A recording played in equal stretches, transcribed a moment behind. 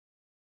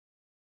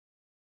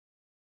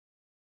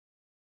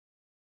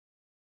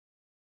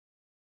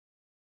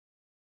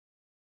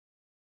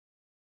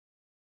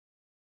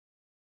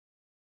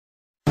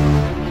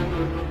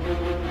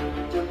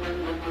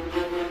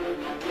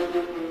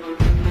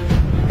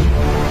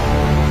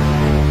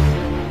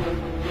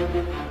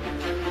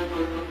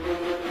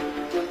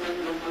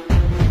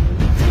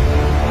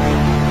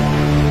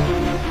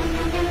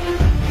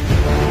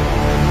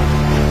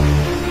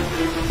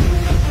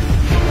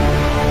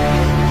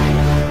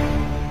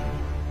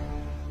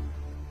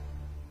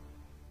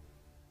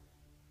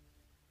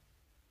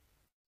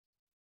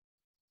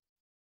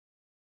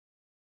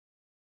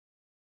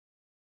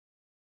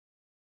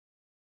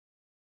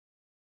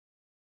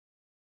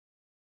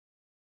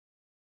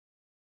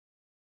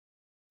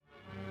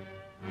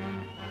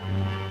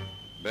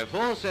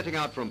Before setting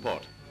out from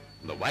port,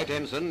 the white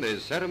ensign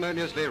is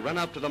ceremoniously run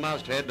up to the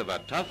masthead of a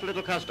tough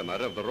little customer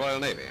of the Royal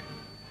Navy.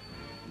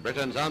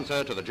 Britain's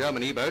answer to the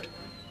German E-boat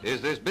is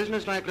this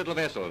businesslike little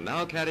vessel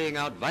now carrying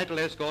out vital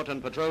escort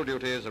and patrol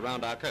duties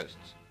around our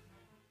coasts.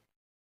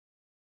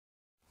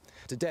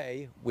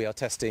 Today we are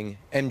testing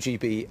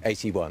MGB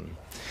 81.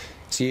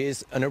 She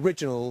is an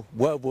original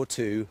World War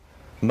II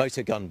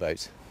motor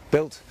gunboat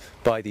built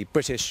by the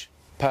British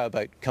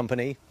Powerboat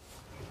Company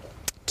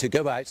to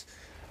go out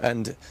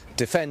and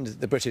defend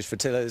the British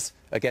flotillas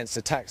against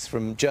attacks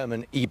from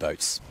German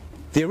E-boats.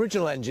 The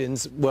original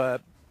engines were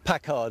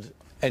Packard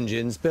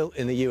engines built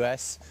in the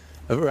US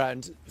of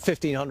around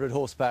 1,500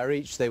 horsepower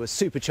each. They were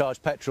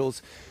supercharged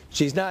petrols.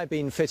 She's now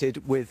been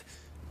fitted with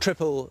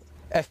triple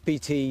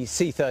FPT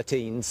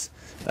C13s,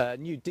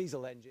 new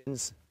diesel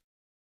engines.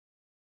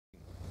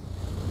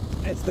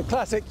 It's the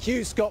classic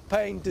Hugh Scott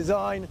Payne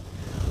design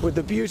with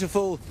the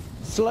beautiful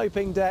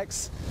sloping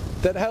decks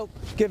that help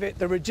give it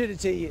the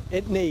rigidity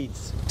it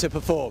needs to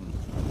perform.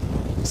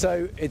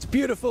 So it's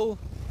beautiful,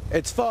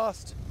 it's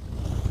fast,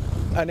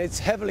 and it's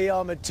heavily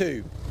armoured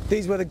too.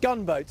 These were the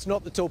gunboats,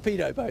 not the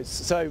torpedo boats.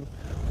 So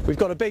we've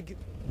got a big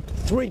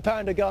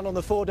 3-pounder gun on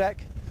the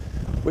foredeck.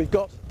 We've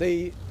got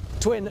the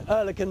twin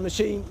Oerlikon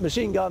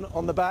machine gun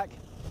on the back,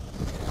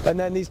 and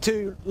then these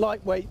two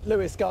lightweight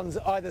Lewis guns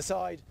either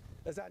side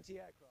as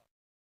anti-aircraft.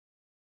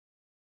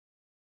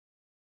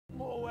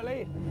 More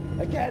Willie.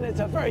 Again, it's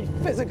a very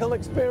physical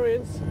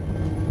experience,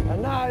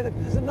 and now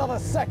there's another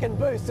second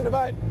boost at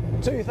about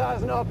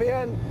 2,000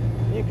 RPM.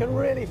 You can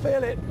really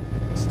feel it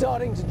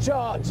starting to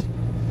charge.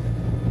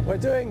 We're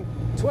doing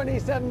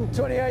 27,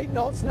 28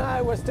 knots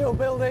now. We're still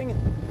building.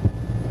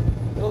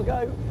 It'll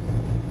go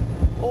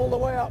all the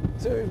way up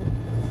to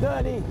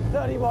 30,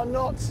 31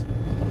 knots,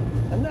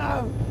 and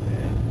now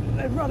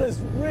the rudder's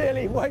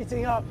really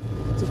weighting up.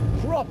 It's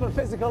proper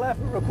physical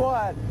effort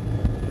required,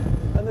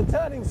 and the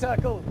turning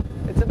circle,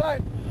 it's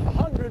about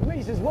 100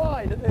 meters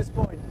wide at this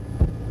point,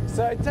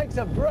 so it takes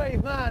a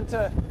brave man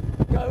to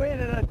go in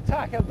and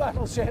attack a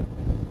battleship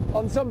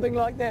on something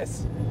like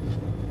this.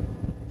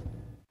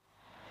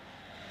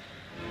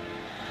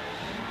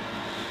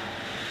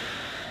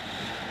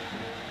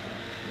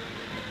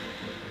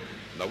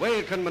 The way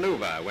it can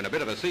maneuver when a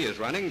bit of a sea is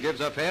running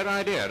gives a fair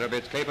idea of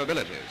its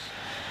capabilities.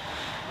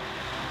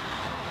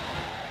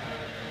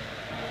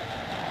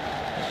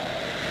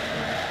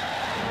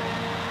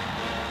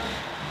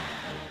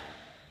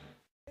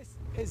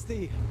 This is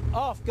the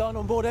aft gun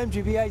on board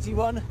MGB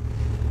 81.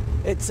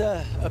 It's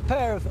a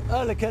pair of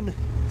Oerlikon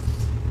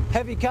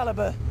heavy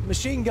caliber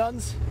machine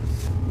guns,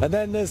 and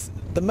then there's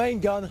the main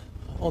gun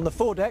on the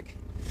foredeck,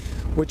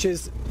 which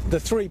is the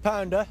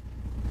 3-pounder.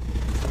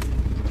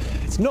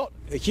 It's not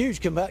a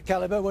huge combat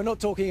caliber, we're not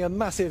talking a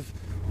massive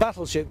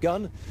battleship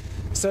gun,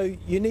 so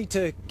you need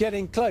to get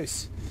in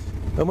close.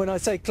 And when I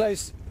say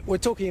close, we're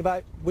talking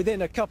about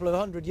within a couple of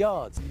 100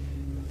 yards.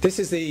 This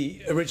is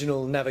the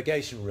original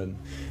navigation room,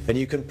 and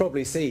you can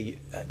probably see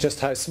just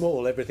how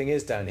small everything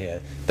is down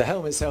here. The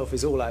helm itself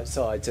is all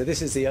outside, so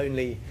this is the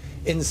only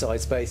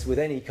inside space with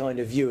any kind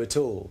of view at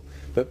all.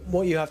 But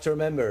what you have to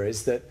remember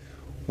is that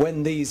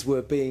when these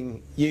were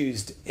being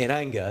used in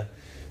anger,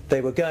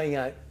 they were going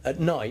out at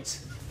night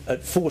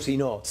at 40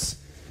 knots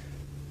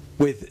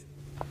with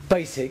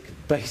basic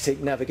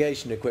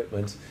navigation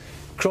equipment,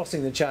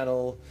 crossing the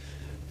channel,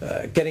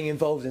 getting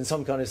involved in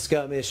some kind of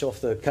skirmish off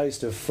the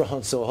coast of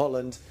France or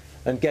Holland,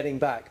 and getting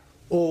back,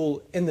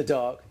 all in the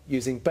dark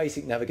using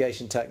basic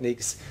navigation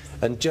techniques,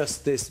 and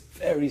just this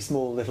very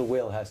small little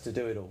wheelhouse to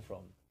do it all from.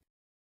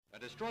 A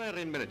destroyer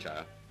in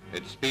miniature,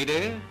 it's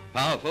speedy,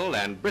 powerful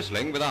and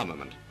bristling with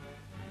armament.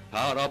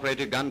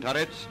 Power-operated gun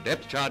turrets,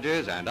 depth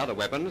charges and other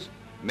weapons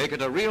make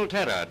it a real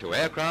terror to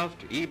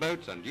aircraft,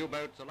 E-boats and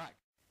U-boats alike.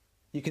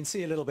 You can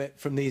see a little bit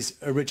from these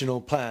original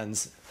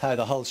plans how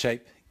the hull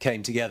shape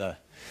came together.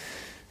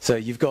 So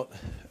you've got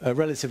a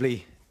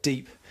relatively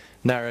deep,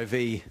 narrow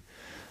V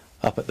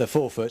up at the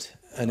forefoot,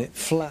 and it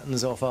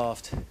flattens off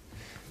aft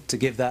to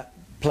give that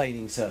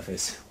planing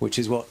surface, which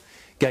is what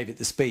gave it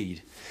the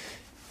speed.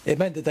 It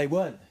meant that they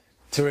weren't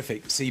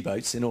terrific sea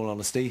boats, in all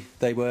honesty.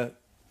 They were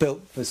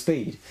built for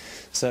speed.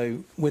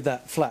 So with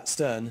that flat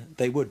stern,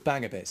 they would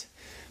bang a bit.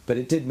 But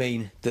it did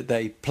mean that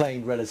they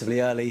planed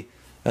relatively early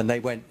and they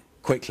went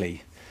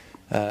quickly.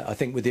 I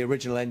think with the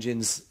original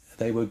engines,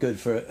 they were good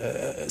for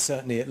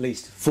certainly at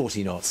least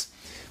 40 knots.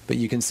 But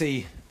you can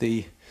see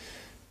the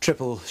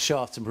triple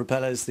shaft and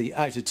propellers, the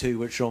outer two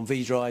which are on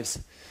V drives,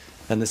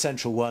 and the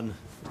central one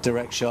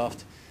direct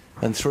shaft,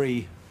 and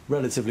 3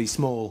 relatively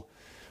small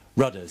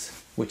rudders,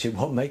 which is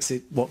what makes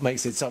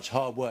it such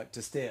hard work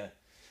to steer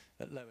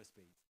at lower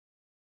speeds.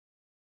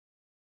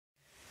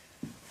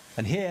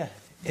 And here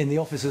in the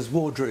officer's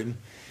wardroom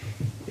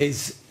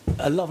is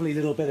a lovely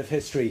little bit of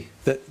history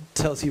that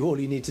tells you all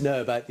you need to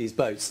know about these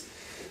boats.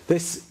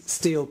 This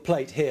steel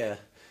plate here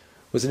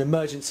was an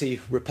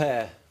emergency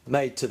repair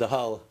made to the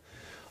hull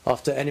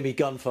after enemy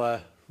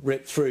gunfire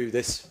ripped through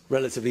this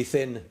relatively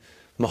thin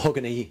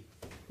mahogany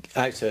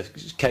outer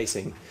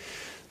casing.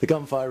 The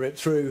gunfire ripped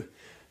through,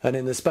 and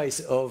in the space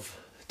of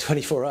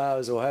 24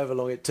 hours or however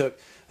long it took,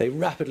 they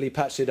rapidly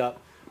patched it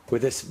up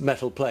with this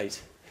metal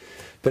plate.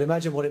 But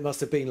imagine what it must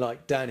have been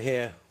like down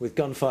here with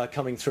gunfire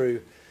coming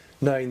through,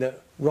 knowing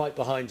that right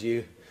behind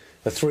you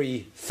are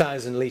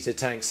 3,000 litre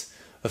tanks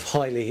of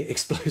highly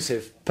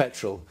explosive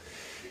petrol.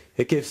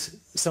 It gives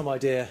some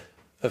idea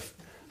of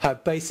how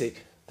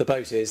basic the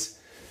boat is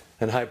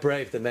and how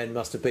brave the men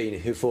must have been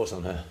who fought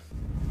on her.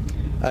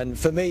 And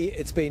for me,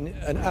 it's been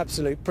an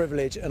absolute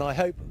privilege, and I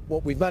hope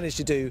what we've managed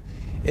to do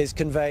is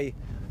convey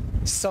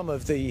some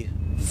of the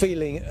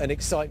feeling and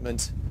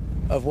excitement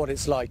of what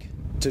it's like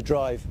to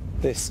drive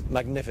this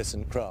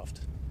magnificent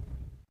craft.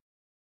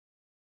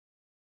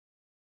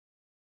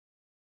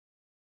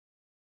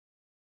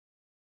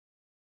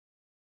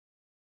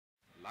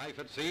 Life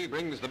at sea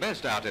brings the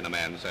best out in a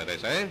man, so they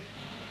say.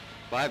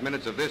 5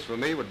 minutes of this for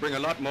me would bring a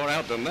lot more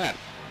out than that.